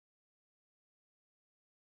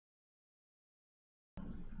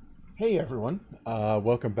Hey everyone,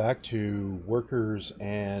 welcome back to Workers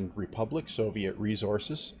and Republic Soviet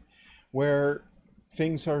Resources, where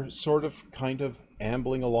things are sort of kind of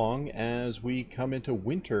ambling along as we come into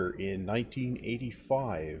winter in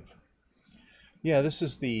 1985. Yeah, this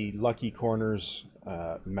is the Lucky Corners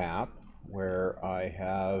map where I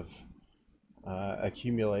have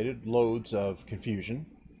accumulated loads of confusion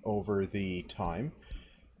over the time,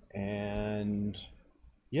 and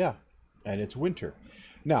yeah, and it's winter.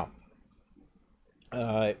 Now,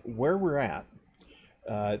 where we're at,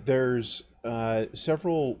 there's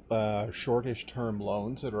several shortish term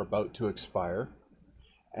loans that are about to expire,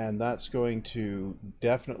 and that's going to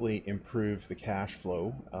definitely improve the cash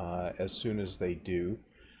flow as soon as they do.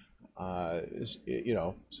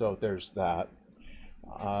 So there's that.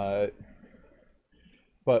 Uh,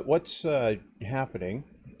 but what's happening,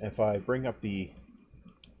 if I bring up the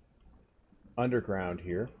underground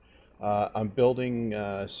here, I'm building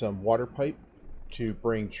some water pipe to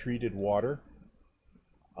bring treated water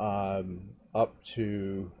up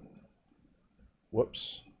to,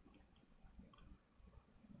 whoops,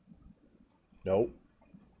 nope,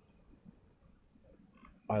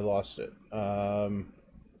 I lost it,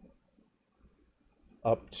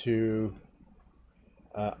 up to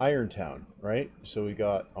Irontown, right? So we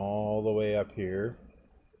got all the way up here,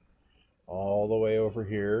 all the way over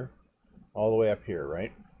here, all the way up here,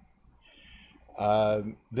 right?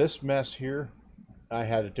 This mess here, I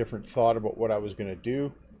had a different thought about what I was going to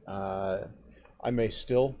do. I may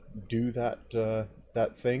still do that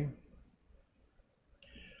thing,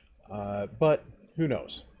 but who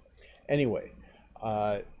knows? Anyway,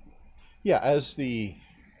 yeah, as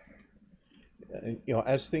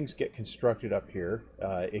things get constructed up here,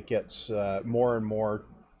 it gets more and more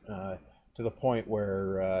to the point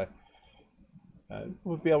where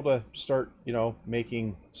we'll be able to start,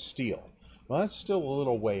 making steel. Well, that's still a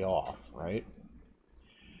little way off, right?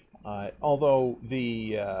 Although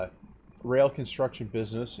the rail construction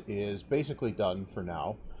business is basically done for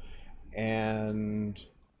now, and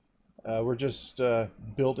we're just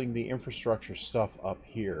building the infrastructure stuff up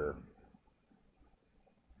here,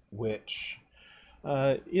 which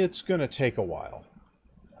it's going to take a while.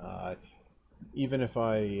 Even if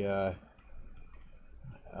I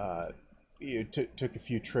took a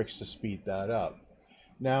few tricks to speed that up.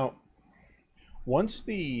 Now, once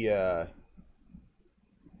the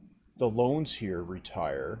loans here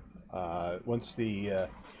retire, once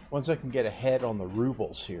I can get ahead on the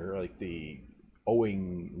rubles here, like the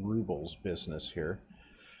owing rubles business here,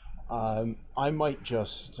 I might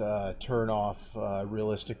just turn off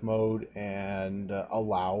realistic mode and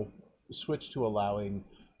switch to allowing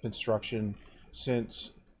construction,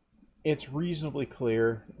 since it's reasonably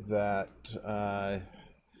clear that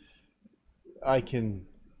I can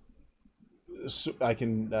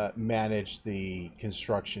manage the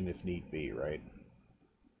construction if need be, right?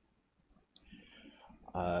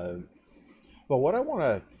 But what I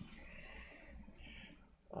want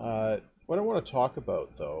to talk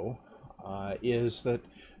about, though, is that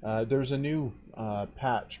there's a new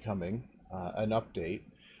patch coming, an update.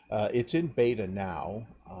 It's in beta now.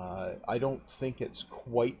 I don't think it's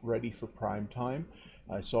quite ready for prime time,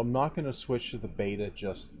 so I'm not going to switch to the beta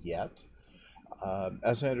just yet.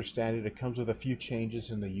 As I understand it, it comes with a few changes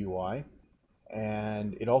in the UI,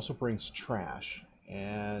 and it also brings trash.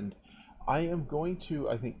 And I am going to,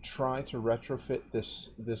 I think, try to retrofit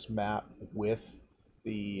this map with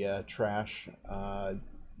the trash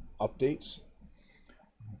updates,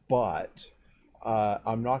 but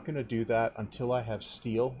I'm not going to do that until I have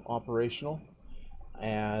steel operational,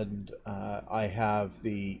 and I have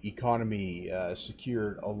the economy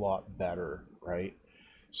secured a lot better, right?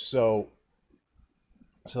 So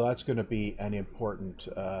that's going to be an important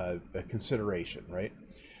consideration, right?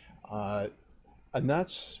 And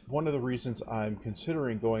that's one of the reasons I'm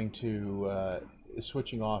considering going to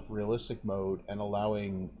switching off realistic mode and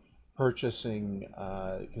allowing purchasing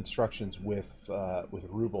constructions with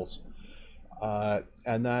rubles.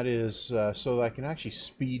 And that is so that I can actually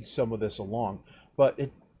speed some of this along. But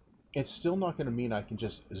it's still not going to mean I can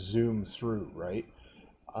just zoom through, right?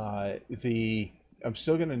 I'm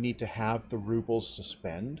still going to need to have the rubles to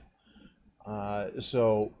spend.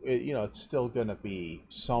 So it's still going to be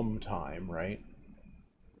some time, right?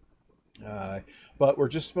 But we're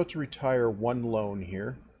just about to retire one loan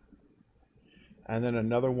here, and then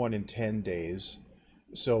another one in 10 days.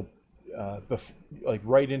 So like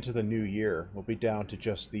right into the new year, we'll be down to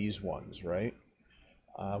just these ones, right?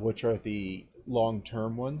 Which are the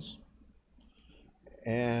long-term ones.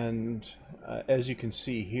 And as you can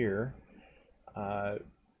see here,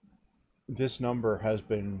 this number has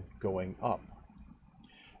been going up.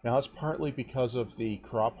 Now, that's partly because of the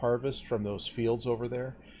crop harvest from those fields over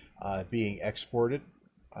there being exported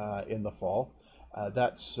in the fall.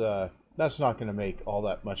 That's not going to make all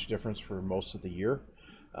that much difference for most of the year,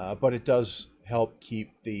 but it does help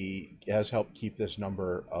keep has helped keep this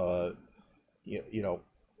number, you know,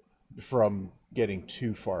 from getting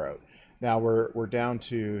too far out. Now we're down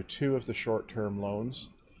to 2 of the short-term loans,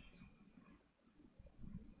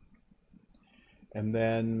 and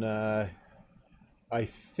then I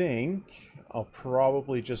think I'll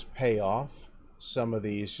probably just pay off some of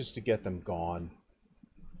these just to get them gone.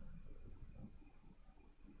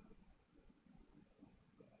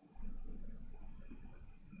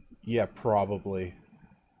 Yeah, probably.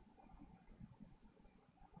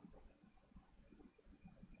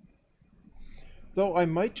 Though I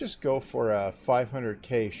might just go for a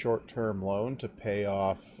 500K short-term loan to pay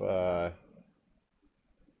off.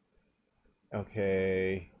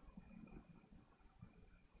 Okay.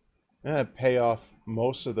 Pay off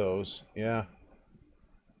most of those. Yeah.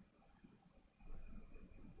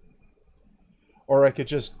 Or I could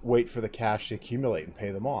just wait for the cash to accumulate and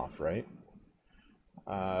pay them off, right?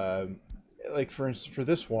 Like for instance, for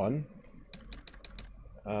this one,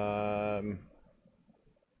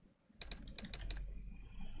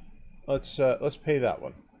 let's pay that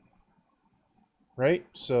one, right?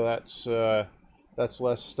 So that's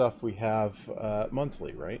less stuff we have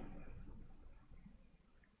monthly, right?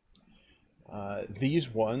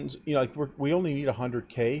 These ones, you know, like we only need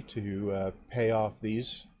 100K to pay off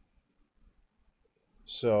these.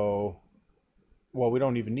 So, well, we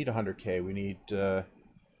don't even need 100K. We need,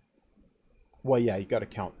 well, yeah, you got to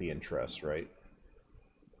count the interest, right?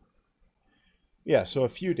 Yeah, so a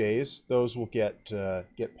few days, those will get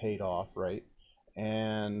paid off, right?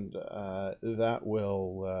 And that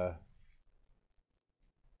will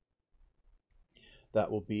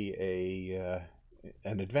be a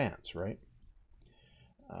an advance, right?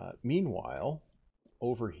 Meanwhile,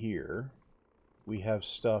 over here, we have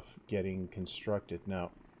stuff getting constructed.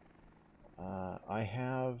 Now, I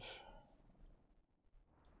have...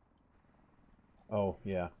 Oh,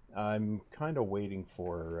 yeah. I'm kind of waiting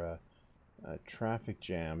for a traffic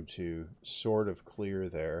jam to sort of clear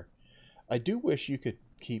there. I do wish you could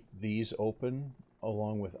keep these open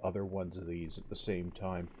along with other ones of these at the same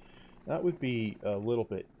time. That would be a little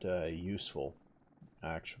bit useful,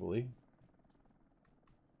 actually.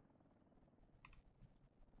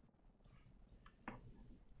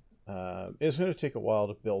 It's going to take a while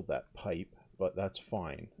to build that pipe, but that's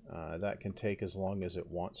fine. That can take as long as it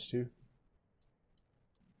wants to.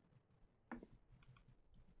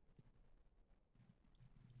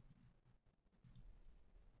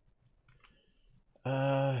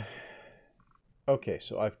 Okay,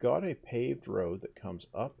 so I've got a paved road that comes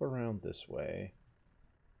up around this way.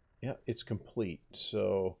 Yeah, it's complete.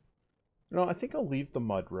 So, no, I think I'll leave the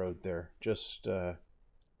mud road there, just as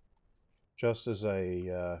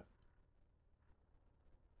a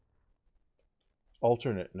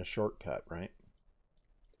alternate and a shortcut, right?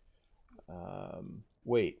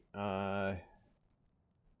 Wait, I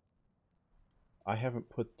haven't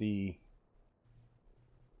put the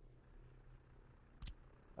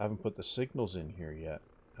signals in here yet.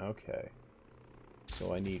 Okay.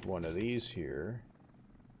 So I need one of these here.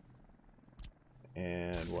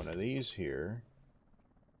 And one of these here.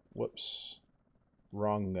 Whoops.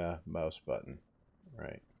 Wrong mouse button.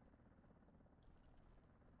 Right.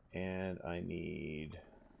 And I need...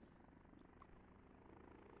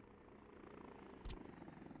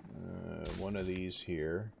 one of these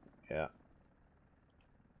here. Yeah.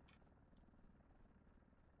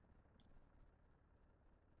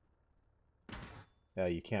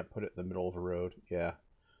 You can't put it in the middle of a road. Yeah.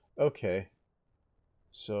 Okay.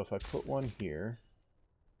 So if I put one here...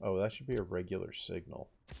 Oh, that should be a regular signal.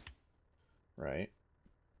 Right.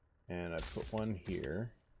 And I put one here.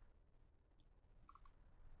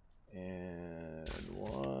 And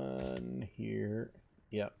one here.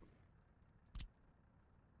 Yep.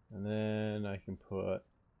 And then I can put...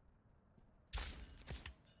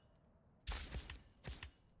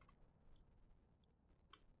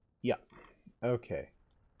 Yeah. Okay.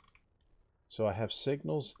 So I have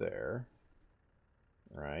signals there.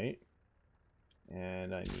 Right.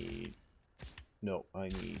 And I need... No, I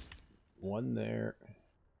need one there.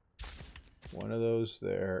 One of those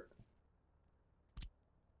there.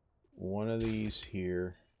 One of these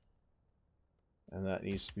here. And that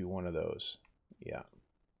needs to be one of those. Yeah.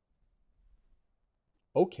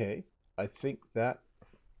 Okay. I think that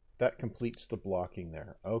completes the blocking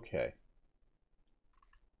there. Okay.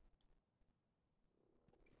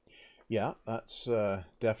 Yeah, that's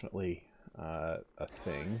definitely a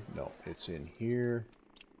thing. No, it's in here.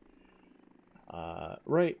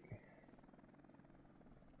 Right.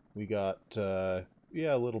 We got,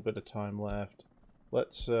 yeah, a little bit of time left.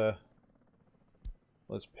 Let's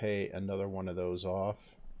pay another one of those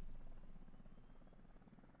off.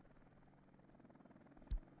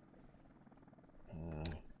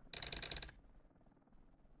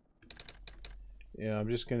 Yeah, I'm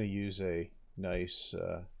just going to use a nice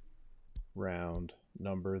round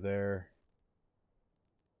number there.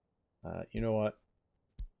 You know what?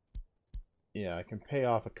 Yeah, I can pay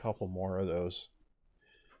off a couple more of those.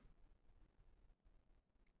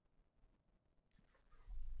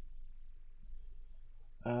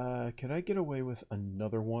 Can I get away with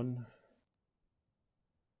another one?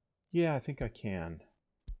 Yeah, I think I can.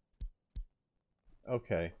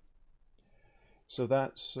 Okay. So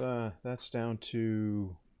that's down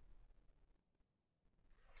to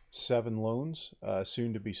 7 loans,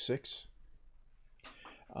 soon to be 6.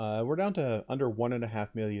 We're down to under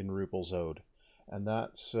 1.5 million rubles owed, and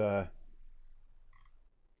that's a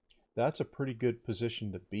pretty good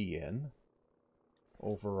position to be in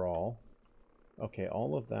overall. Okay,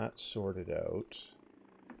 all of that sorted out.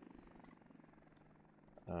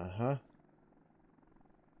 Uh-huh.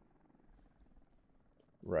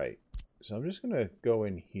 Right. So I'm just going to go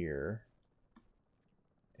in here,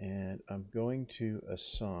 and I'm going to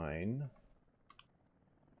assign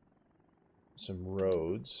some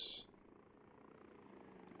roads.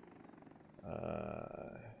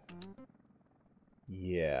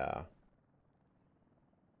 Yeah.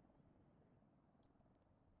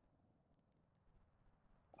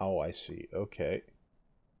 Oh, I see. Okay.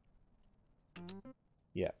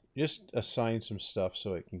 Yeah, just assign some stuff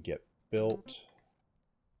so it can get built.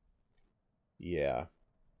 Yeah.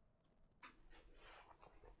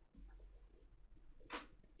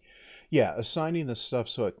 Yeah, assigning the stuff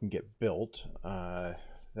so it can get built.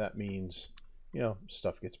 That means, you know,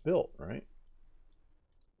 stuff gets built, right?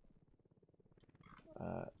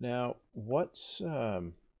 Now, what's...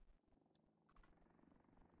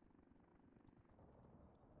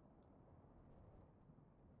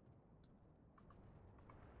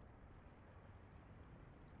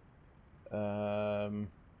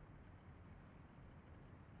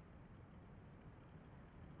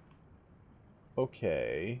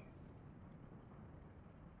 okay.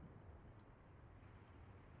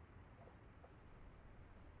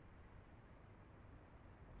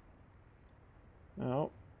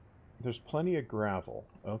 Oh, there's plenty of gravel.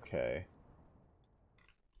 Okay.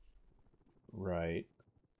 Right.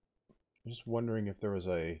 I'm just wondering if there was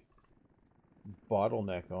a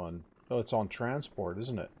bottleneck on... Oh, it's on transport,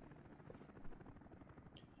 isn't it?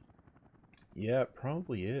 Yeah, it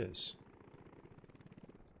probably is.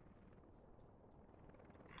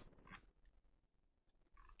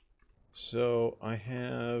 So I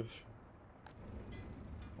have...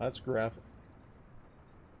 That's gravel.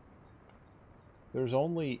 There's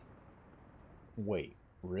only... Wait,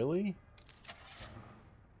 really?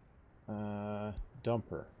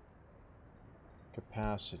 Dumper.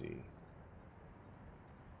 Capacity.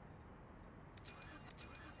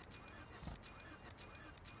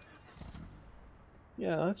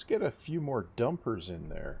 Yeah, let's get a few more dumpers in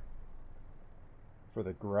there for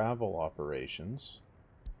the gravel operations.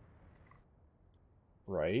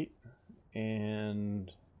 Right.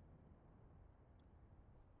 And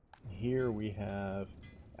here we have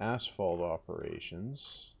asphalt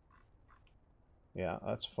operations. Yeah,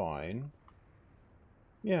 that's fine.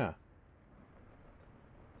 Yeah.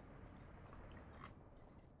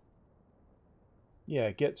 Yeah,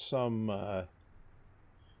 get some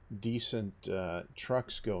decent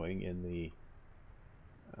trucks going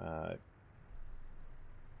uh,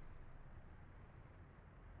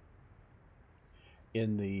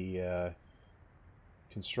 in the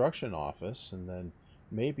construction office, and then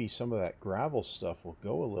maybe some of that gravel stuff will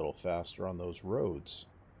go a little faster on those roads.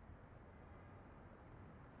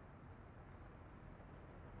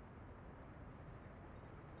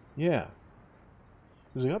 Yeah.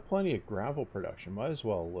 Because we got plenty of gravel production. Might as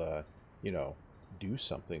well, you know, do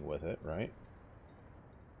something with it, right?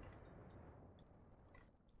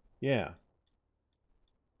 Yeah.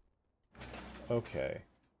 Okay.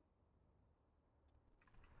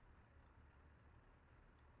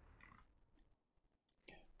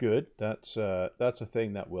 Good. That's a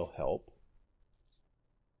thing that will help.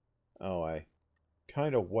 Oh, I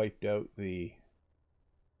kind of wiped out the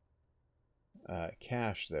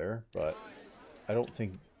cache there, but I don't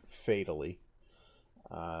think fatally.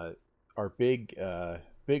 Our big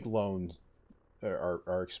loans,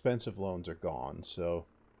 our expensive loans are gone, so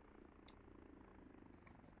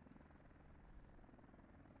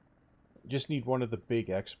just need one of the big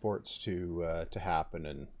exports to happen,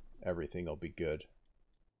 and everything will be good.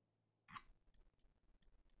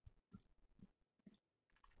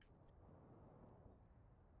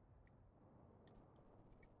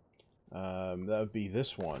 That would be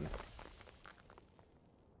this one.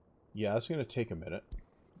 Yeah, it's going to take a minute.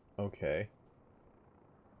 Okay.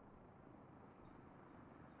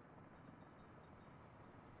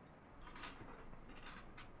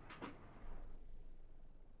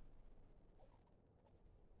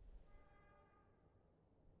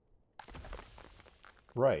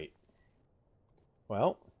 Right.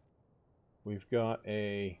 Well, we've got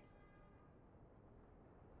a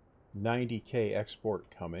 90K export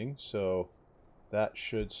coming, so that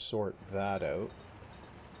should sort that out.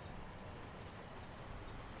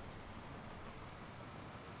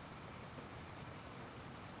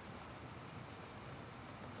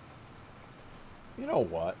 You know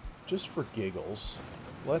what? Just for giggles,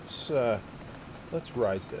 let's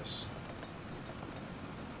ride this.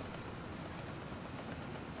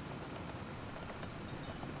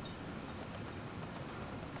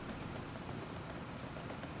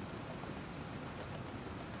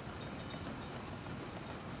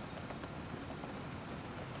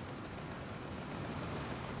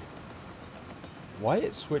 Why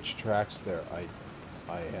it switched tracks there,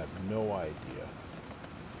 I have no idea.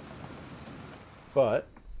 But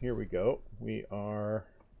here we go. We are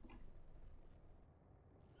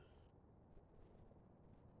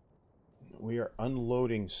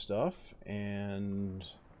unloading stuff, and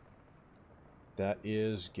that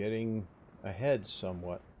is getting ahead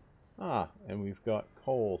somewhat. Ah, and we've got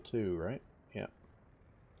coal too, right? Yeah.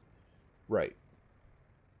 Right.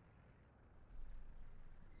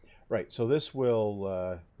 Right. So this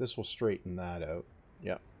will straighten that out.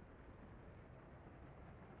 Yeah.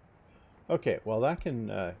 Okay. Well, that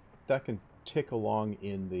can tick along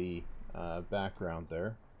in the background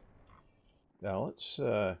there. Now let's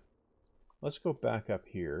go back up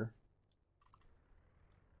here.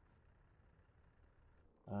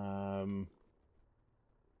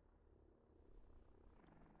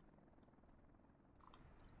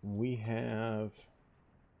 We have,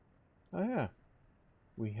 oh yeah,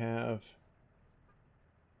 we have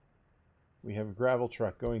a gravel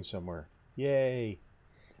truck going somewhere. Yay!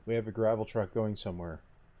 We have a gravel truck going somewhere.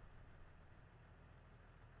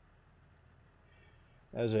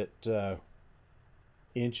 As it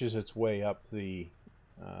inches its way up the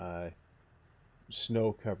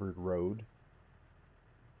snow-covered road.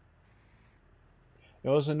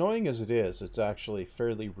 Now, as annoying as it is, it's actually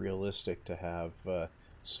fairly realistic to have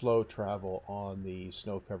slow travel on the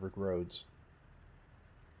snow-covered roads.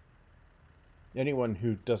 Anyone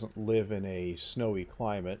who doesn't live in a snowy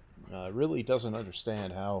climate really doesn't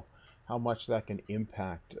understand how much that can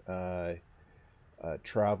impact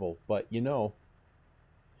travel. But you know,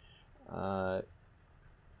 I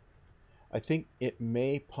think it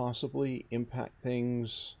may possibly impact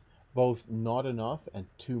things both not enough and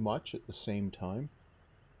too much at the same time.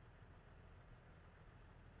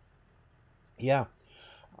 Yeah.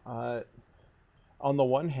 On the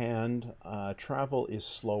one hand, travel is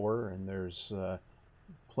slower, and there's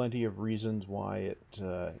plenty of reasons why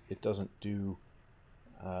it doesn't do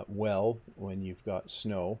well when you've got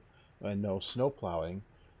snow and no snow plowing.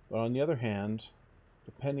 But on the other hand,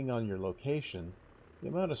 depending on your location, the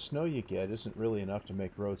amount of snow you get isn't really enough to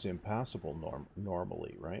make roads impassable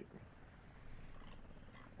normally, right?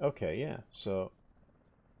 Okay, yeah. So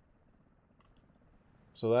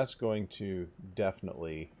that's going to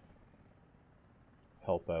definitely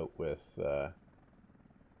help out with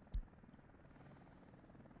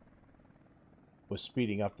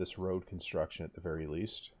speeding up this road construction at the very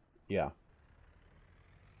least. Yeah.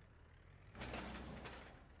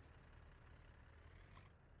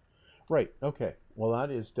 Right, okay. Well,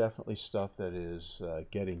 that is definitely stuff that is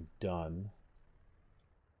getting done.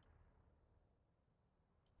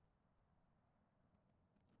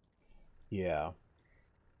 Yeah.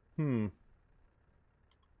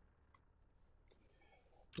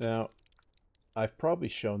 Now, I've probably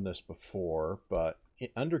shown this before, but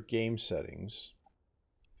under game settings,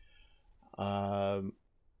 I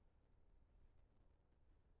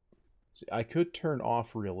could turn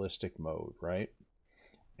off realistic mode, right?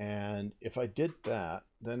 And if I did that,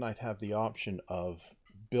 then I'd have the option of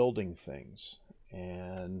building things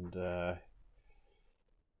and,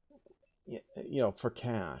 you know, for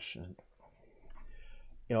cash. And,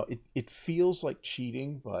 you know, it feels like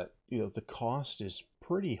cheating, but, you know, the cost is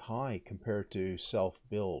pretty high compared to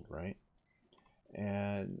self-build, right?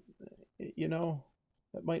 And, you know,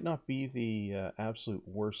 that might not be the absolute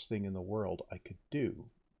worst thing in the world I could do.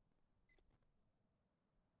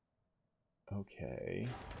 Okay.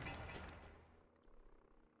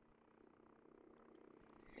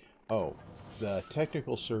 Oh, the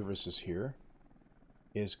technical services here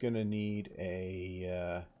is going to need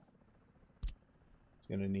a...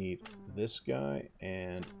 going to need this guy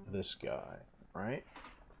and this guy, right?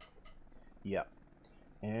 Yep.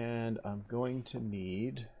 And I'm going to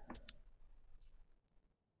need...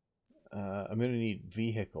 I'm going to need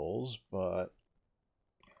vehicles, but...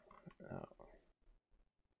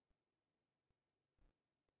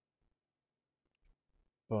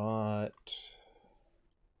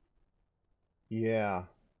 yeah,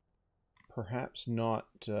 perhaps not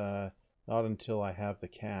not until I have the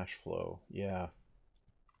cash flow. Yeah.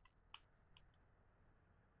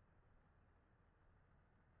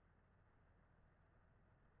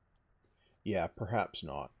 Yeah, perhaps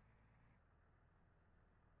not.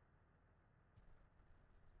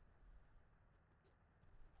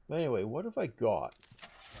 But anyway, what have I got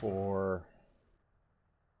for...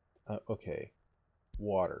 okay,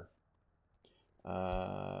 water.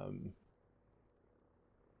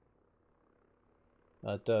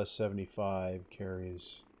 That does 75,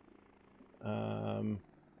 carries... put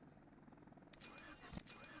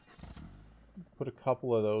a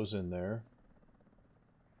couple of those in there.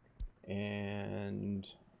 And...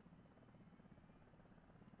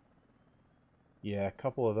 yeah, a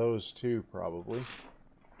couple of those too, probably.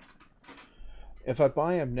 If I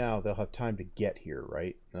buy them now, they'll have time to get here,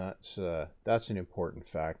 right? That's an important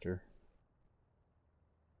factor.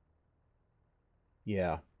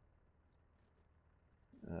 Yeah.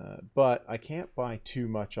 But I can't buy too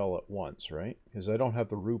much all at once, right? Because I don't have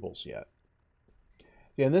the rubles yet.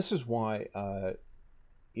 Yeah, and this is why,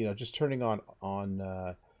 you know, just turning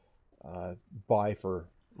on buy for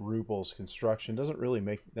rubles construction doesn't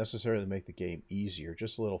really necessarily make the game easier,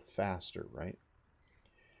 just a little faster, right?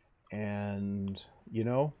 And, you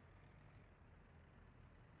know,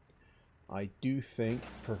 I do think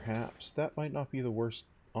perhaps that might not be the worst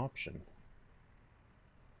option.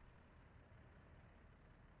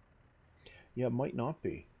 Yeah, it might not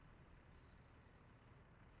be.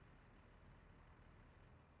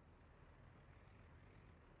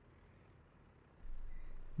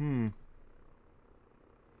 Hmm.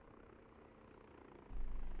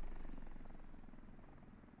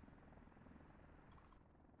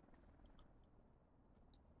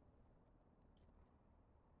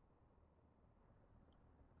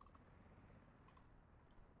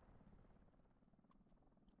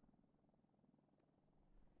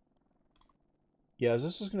 Yeah,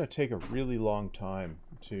 this is going to take a really long time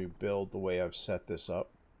to build the way I've set this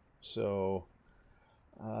up. So,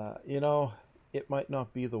 you know, it might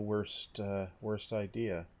not be the worst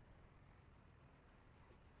idea.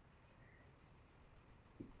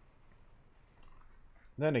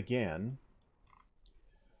 Then again,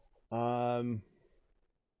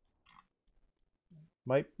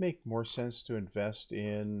 might make more sense to invest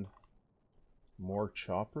in more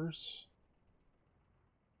choppers.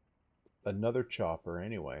 Another chopper,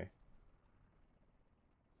 anyway.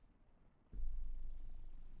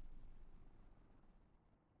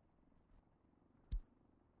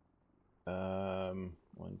 One,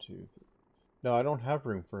 two, three. No, I don't have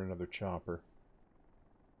room for another chopper.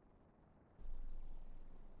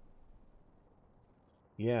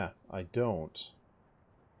 Yeah, I don't.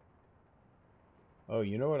 Oh,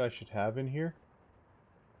 you know what I should have in here?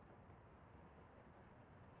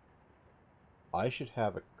 I should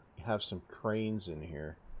have some cranes in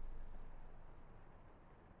here.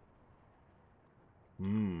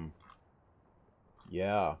 Hmm.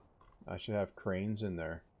 Yeah, I should have cranes in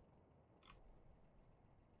there.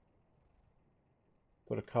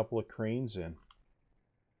 Put a couple of cranes in.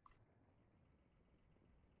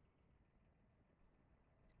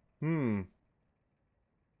 Hmm.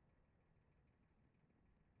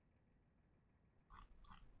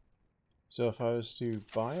 So if I was to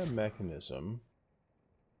buy a mechanism,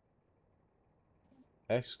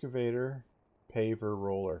 excavator, paver,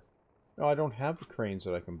 roller. No, I don't have the cranes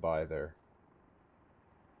that I can buy there.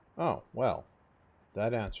 Oh, well,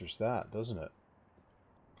 that answers that, doesn't it?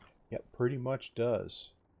 Yep, pretty much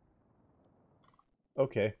does.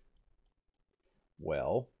 Okay.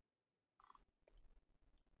 Well.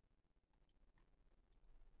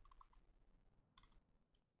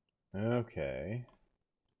 Okay.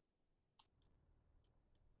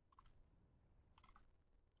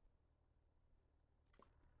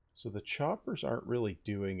 So the choppers aren't really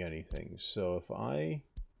doing anything. So if I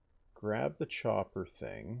grab the chopper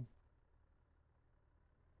thing...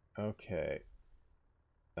 Okay.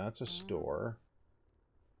 That's a store.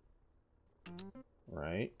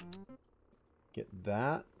 Right? Get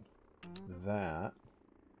that. That.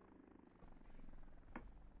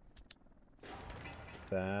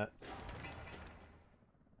 That.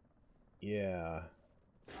 Yeah.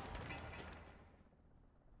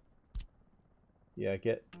 Yeah,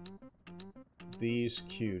 get these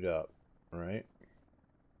queued up, right?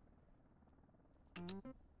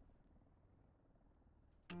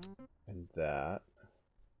 And that.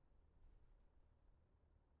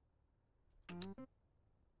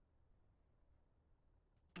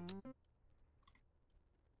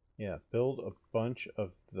 Yeah, build a bunch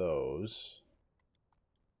of those.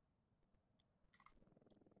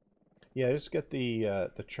 Yeah, just get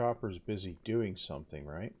the choppers busy doing something,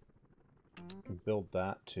 right? Can build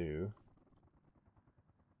that too.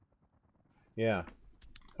 Yeah.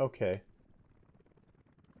 Okay.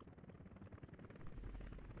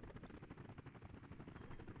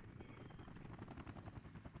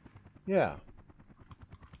 Yeah.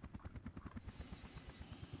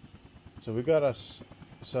 So we got us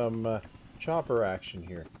some chopper action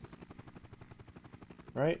here,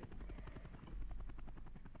 right?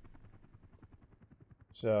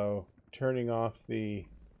 So turning off the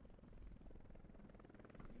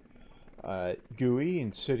GUI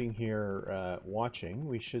and sitting here watching,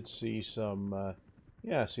 we should see some,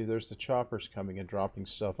 yeah, see there's the choppers coming and dropping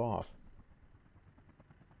stuff off.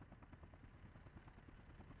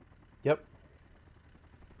 Yep.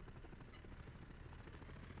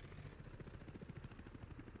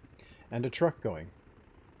 And a truck going.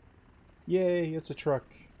 Yay, it's a truck.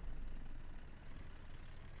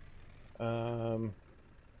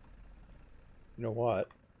 You know what?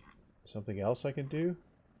 Something else I can do?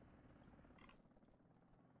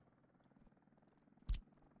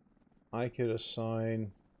 I could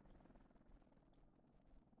assign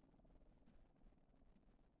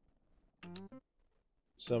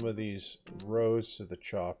some of these roads to the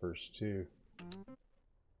choppers too.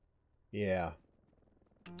 Yeah.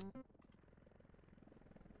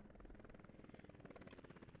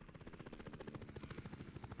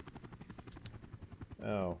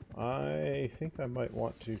 Oh, I think I might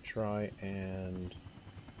want to try and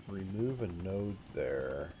remove a node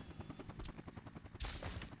there.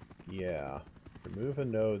 Yeah, remove a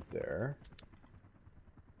node there.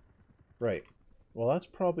 Right. Well, that's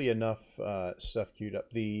probably enough stuff queued up.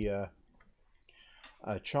 The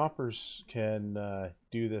choppers can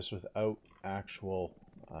do this without actual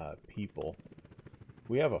people.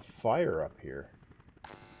 We have a fire up here.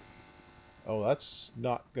 Oh, that's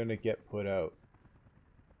not going to get put out.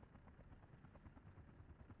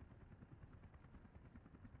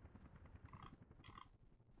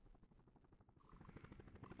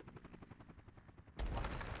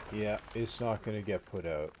 Yeah, it's not going to get put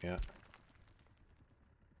out. Yeah.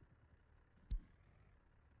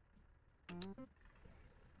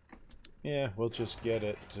 Yeah, we'll just get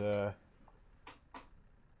it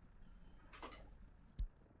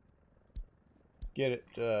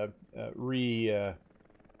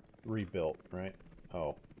rebuilt, right?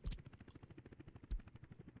 Oh.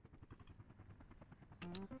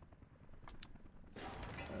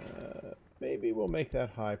 Maybe we'll make that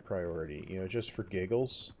high priority, you know, just for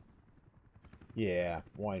giggles. Yeah,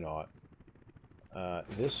 why not?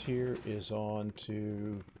 This here is on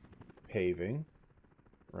to paving,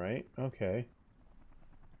 right? Okay.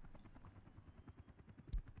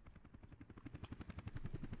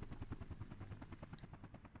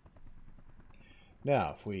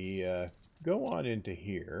 Now, if we go on into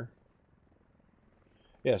here,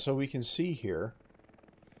 yeah, so we can see here,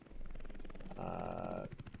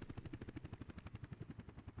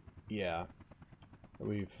 yeah,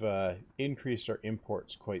 we've increased our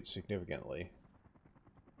imports quite significantly.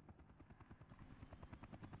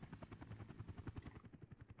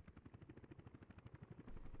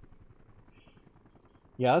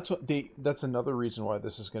 Yeah, that's another reason why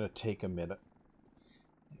this is going to take a minute,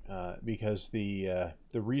 because the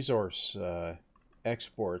resource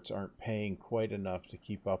exports aren't paying quite enough to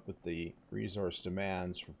keep up with the resource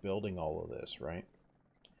demands for building all of this, right?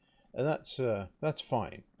 And that's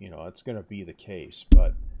fine. You know, it's going to be the case,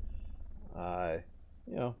 but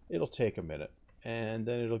you know, it'll take a minute, and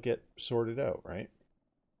then it'll get sorted out, right?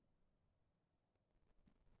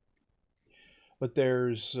 But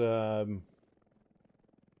there's about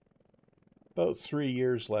 3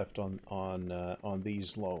 years left on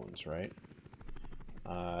these loans, right?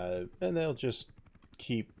 And they'll just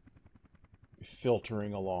keep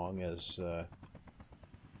filtering along as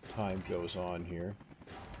time goes on here.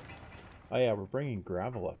 Oh yeah, we're bringing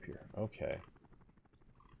gravel up here. Okay.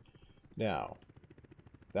 Now,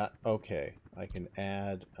 okay, I can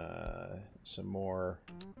add some more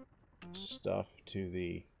stuff to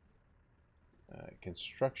the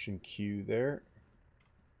construction queue there.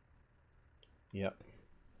 Yep.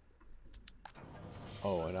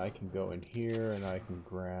 Oh, and I can go in here and I can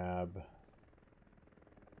grab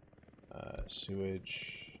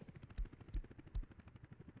sewage.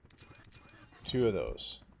 2 of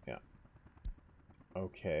those. Yeah.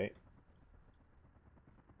 Okay.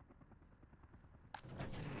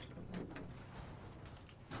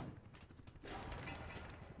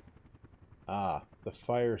 Ah, the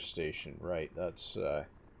fire station. Right, that's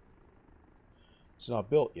it's not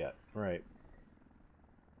built yet. Right.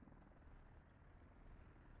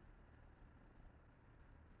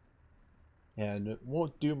 And it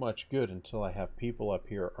won't do much good until I have people up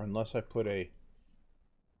here, or unless I put a...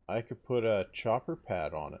 I could put a chopper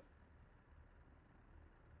pad on it.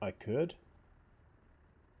 I could.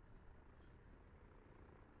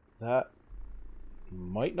 That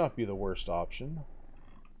might not be the worst option.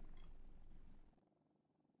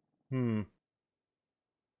 I'll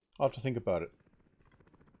have to think about it.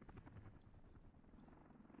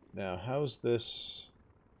 Now, how's this...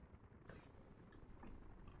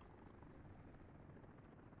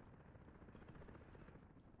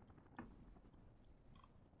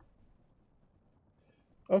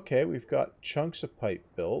 Okay, we've got chunks of pipe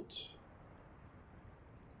built.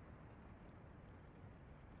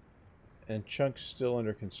 And chunks still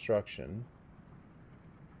under construction.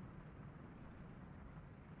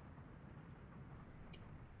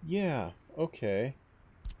 Yeah, okay.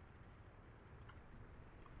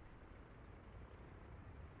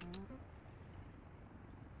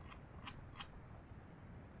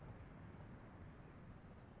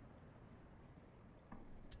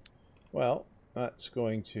 Well, that's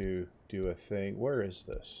going to do a thing. Where is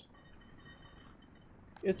this?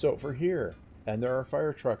 It's over here. And there are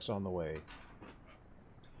fire trucks on the way.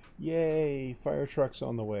 Yay! Fire trucks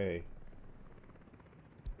on the way.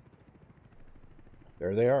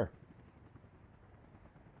 There they are.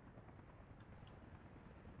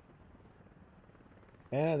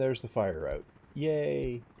 And there's the fire out.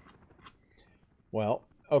 Yay! Well,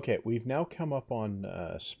 okay, we've now come up on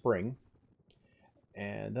spring.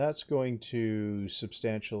 And that's going to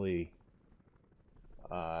substantially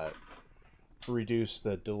reduce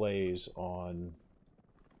the delays on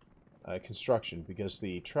construction, because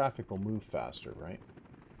the traffic will move faster, right?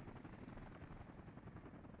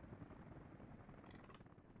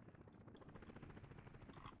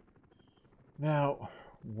 Now,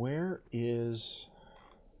 where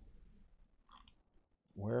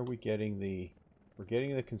are we getting the... We're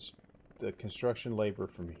getting the construction labor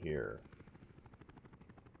from here.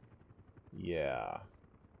 Yeah.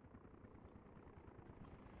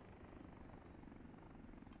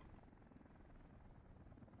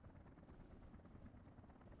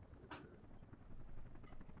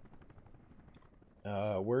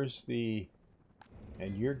 Where's the...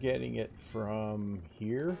 And you're getting it from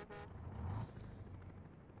here?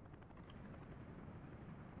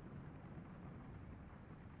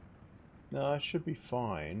 No, that should be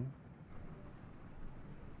fine.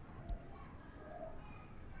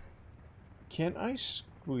 Can I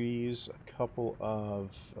squeeze a couple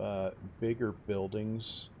of bigger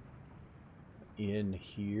buildings in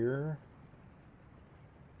here?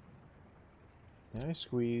 Can I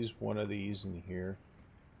squeeze one of these in here?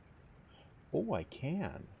 Oh, I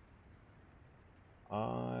can.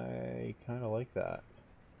 I kind of like that.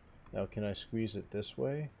 Now, can I squeeze it this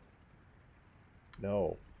way?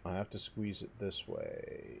 No, I have to squeeze it this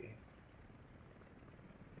way.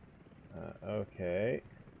 Okay.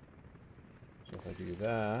 So if I do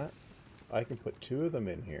that, I can put 2 of them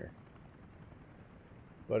in here.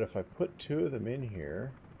 But if I put 2 of them in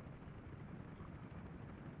here...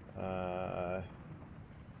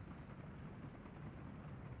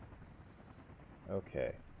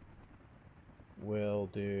 okay. We'll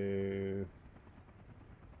do...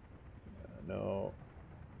 no.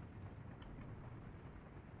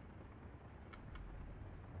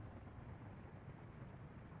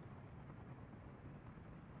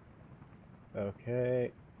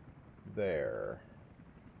 Okay. There.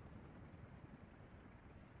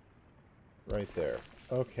 Right there.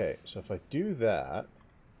 Okay, so if I do that,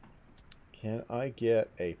 can I get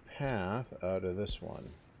a path out of this one?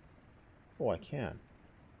 Oh, I can.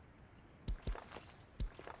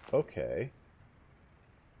 Okay.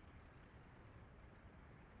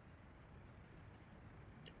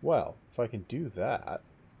 Well, if I can do that,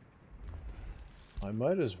 I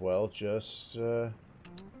might as well just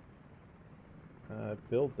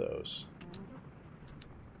build those.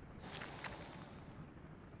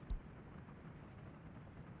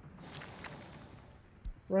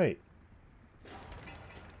 Right.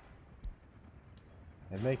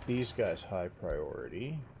 And make these guys high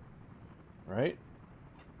priority. Right?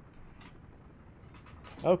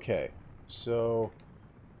 Okay. So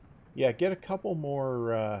Yeah, get a couple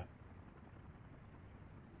more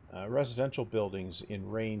residential buildings in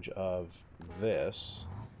range of this,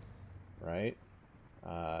 right?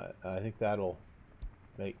 I think that'll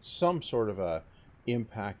make some sort of a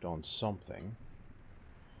impact on something.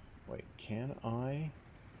 Wait, can I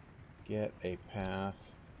get a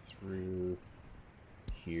path through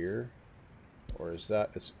here? Or is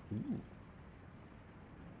that... ooh.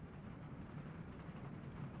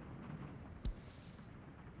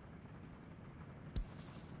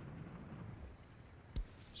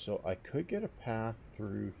 So I could get a path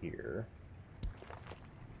through here.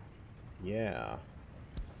 Yeah.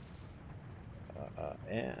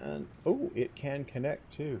 And... oh, it can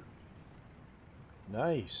connect too.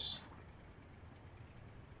 Nice.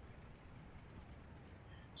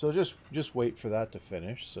 So just wait for that to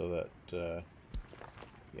finish so that...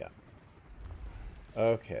 yeah.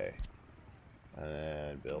 Okay. And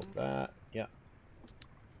then build that. Yeah.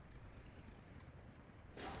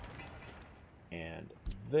 And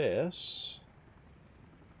this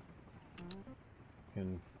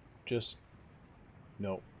can just...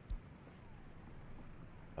 nope.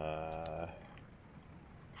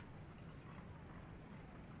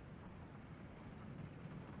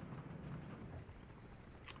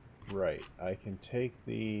 Right. I can take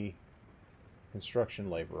the construction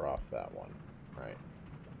labor off that one. Right.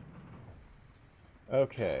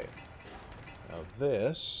 Okay. Now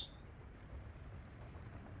this...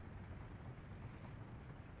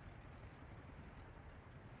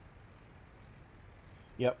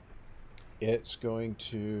 yep. It's going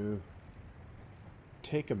to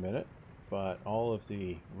take a minute, but all of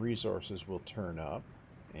the resources will turn up,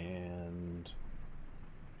 and...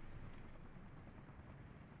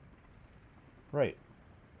 right.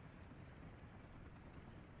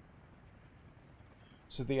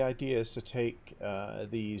 So the idea is to take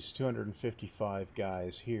these 255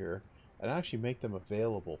 guys here and actually make them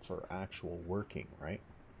available for actual working, right?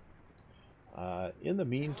 In the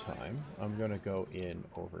meantime, I'm going to go in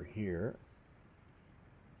over here,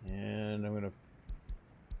 and I'm going to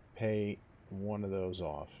pay one of those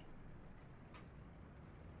off.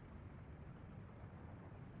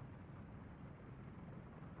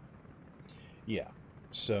 Yeah,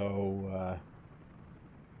 so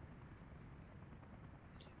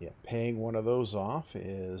yeah, paying one of those off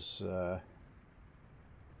is yeah,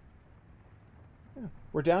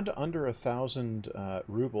 we're down to under 1,000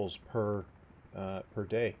 rubles per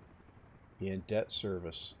day in debt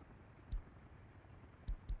service.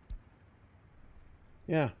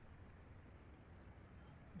 Yeah.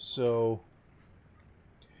 So,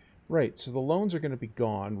 right. So the loans are going to be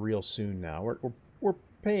gone real soon now. We're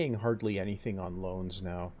paying hardly anything on loans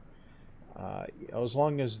now. As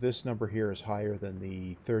long as this number here is higher than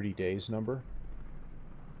the 30 days number,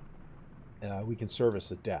 we can service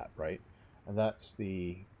the debt, right? And that's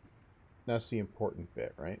the important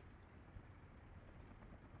bit, right?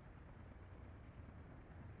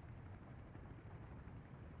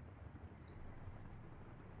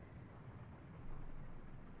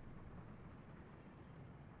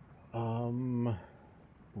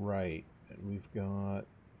 Right. And we've got...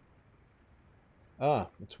 ah,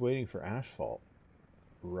 it's waiting for asphalt.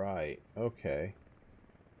 Right. Okay.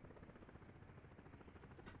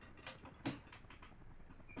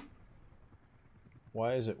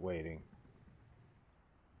 Why is it waiting?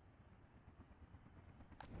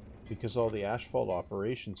 Because all the asphalt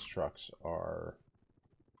operations trucks are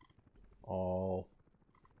all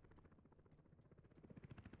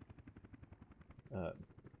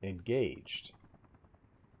engaged.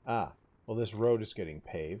 Ah, well, this road is getting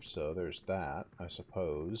paved, so there's that, I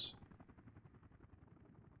suppose.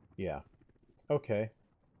 Yeah. Okay.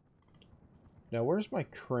 Now, where's my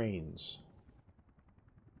cranes?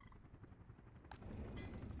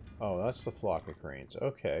 Oh, that's the flock of cranes.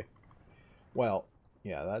 Okay. Well,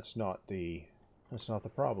 yeah, that's not the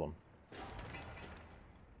problem.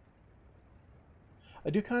 I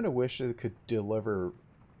do kind of wish it could deliver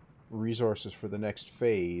resources for the next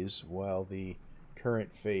phase while the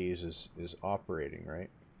current phase is operating, right?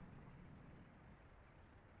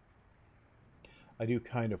 I do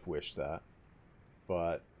kind of wish that,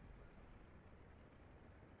 but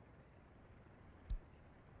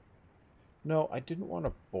no, I didn't want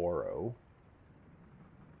to borrow.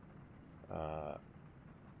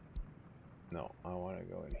 No, I want to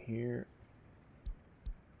go in here.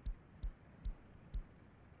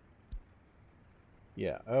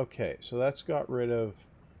 Yeah, okay, so that's got rid of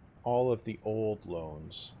all of the old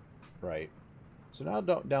loans, right? So now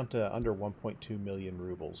down to under 1.2 million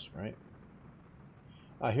rubles, right?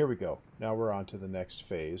 Here we go. Now we're on to the next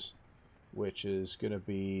phase, which is going to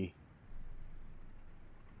be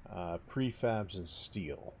Prefabs and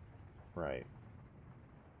steel. Right.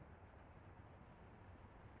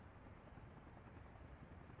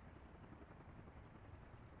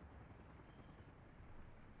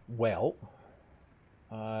 Well,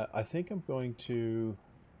 I think I'm going to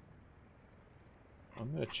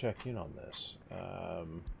check in on this.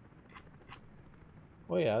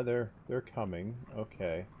 Well, yeah, they're coming.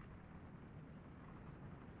 Okay.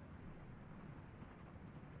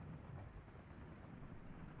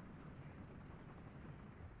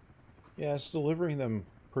 Yeah, it's delivering them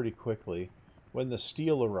pretty quickly. When the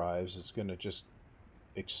steel arrives, it's going to just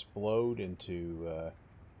explode into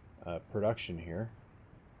production here.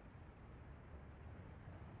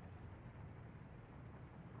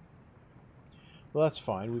 Well, that's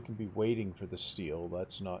fine. We can be waiting for the steel.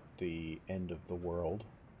 That's not the end of the world.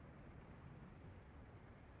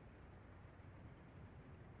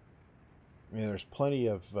 I mean, there's plenty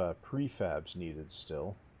of prefabs needed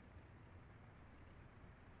still.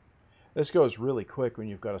 This goes really quick when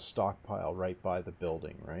you've got a stockpile right by the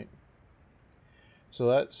building, right? So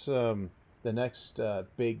that's the next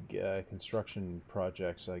big construction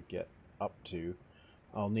projects I get up to.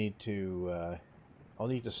 I'll need to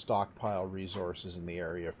stockpile resources in the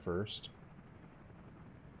area first.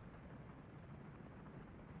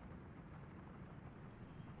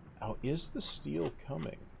 Oh, is the steel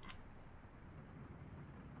coming?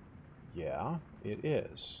 Yeah, it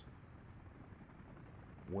is.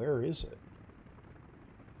 Where is it?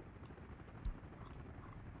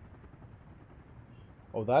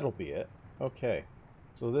 Oh, that'll be it. Okay.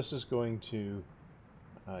 So this is going to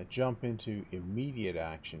jump into immediate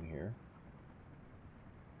action here.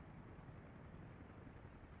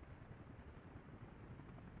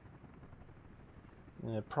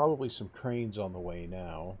 Probably some cranes on the way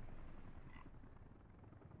now.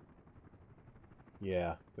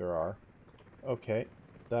 Yeah, there are. Okay,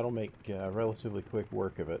 that'll make relatively quick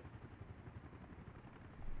work of it.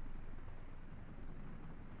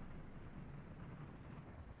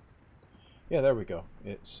 Yeah, there we go.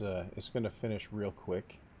 It's going to finish real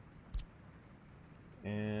quick.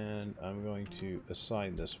 And I'm going to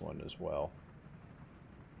assign this one as well.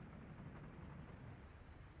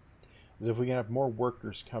 If we can have more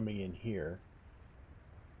workers coming in here,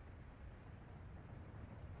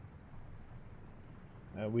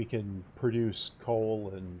 we can produce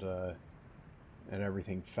coal and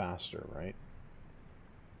everything faster, right?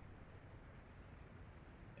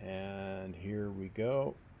 And here we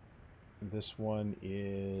go. This one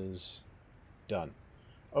is done.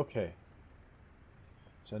 Okay.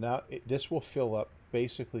 So now this will fill up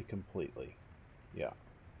basically completely. Yeah.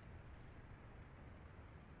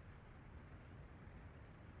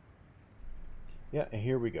 Yeah, and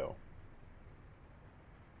here we go.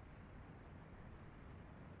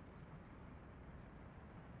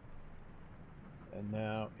 And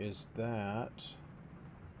now is that...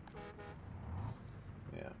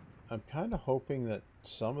 Yeah. I'm kind of hoping that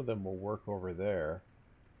some of them will work over there.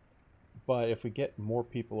 But if we get more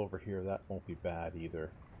people over here, that won't be bad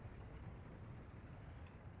either.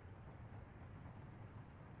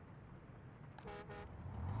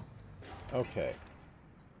 Okay.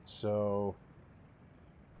 So...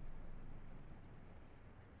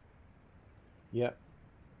 Yep.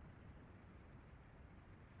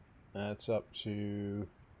 That's up to...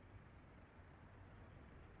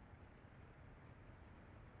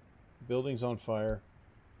 Building's on fire.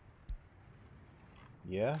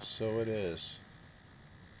 Yeah, so it is.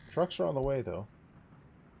 Trucks are on the way, though.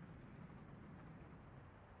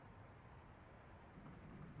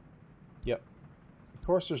 Yep. Of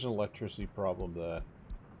course there's an electricity problem. The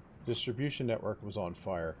distribution network was on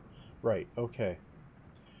fire. Right, okay.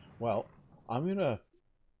 Well, I'm gonna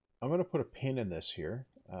put a pin in this here.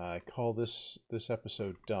 I call this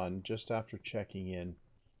episode done just after checking in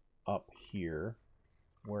up here,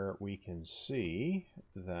 where we can see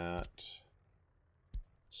that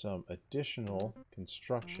some additional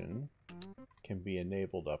construction can be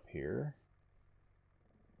enabled up here.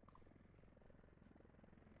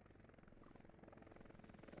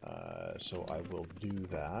 So I will do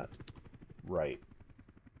that. Right.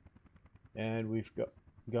 And we've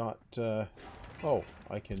got oh,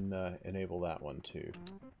 I can enable that one too.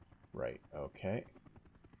 Right, okay.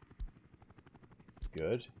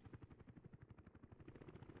 Good.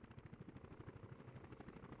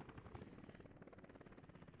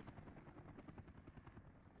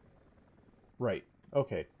 Right.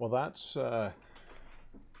 Okay. Well, that's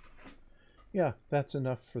yeah, that's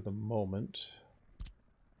enough for the moment.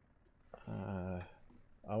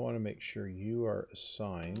 I want to make sure you are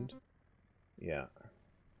assigned. Yeah.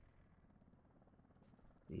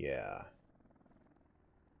 Yeah.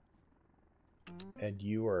 And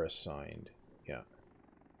you are assigned. Yeah.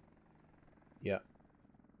 Yeah.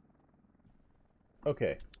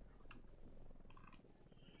 Okay.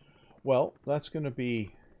 Well, that's going to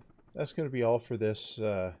be all for this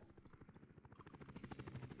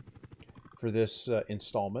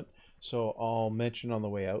installment. So I'll mention on the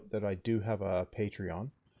way out that I do have a Patreon.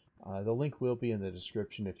 The link will be in the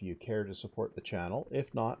description if you care to support the channel.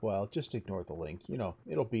 If not, well, just ignore the link. You know,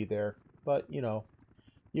 it'll be there, but you know,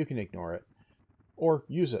 you can ignore it or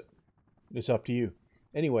use it. It's up to you.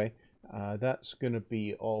 Anyway, that's going to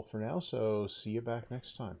be all for now, so see you back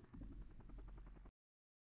next time.